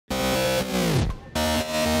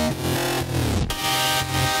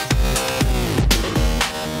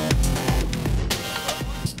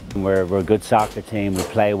We're a good soccer team, we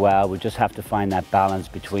play well, we just have to find that balance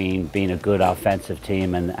between being a good offensive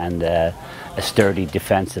team and a sturdy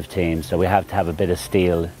defensive team. So we have to have a bit of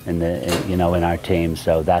steel in in our team.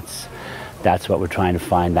 So that's what we're trying to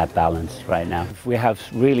find, that balance right now. We have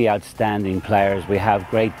really outstanding players. We have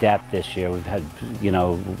great depth this year. We've had,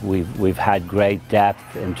 we've had great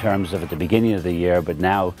depth in terms of at the beginning of the year, but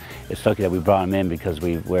now it's lucky that we brought them in because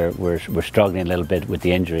we're struggling a little bit with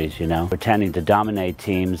the injuries. We're tending to dominate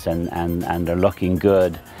teams and they're looking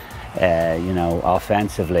good,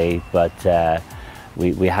 offensively, but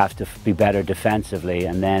we have to be better defensively,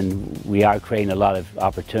 and then we are creating a lot of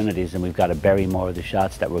opportunities, and we've got to bury more of the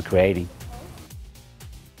shots that we're creating.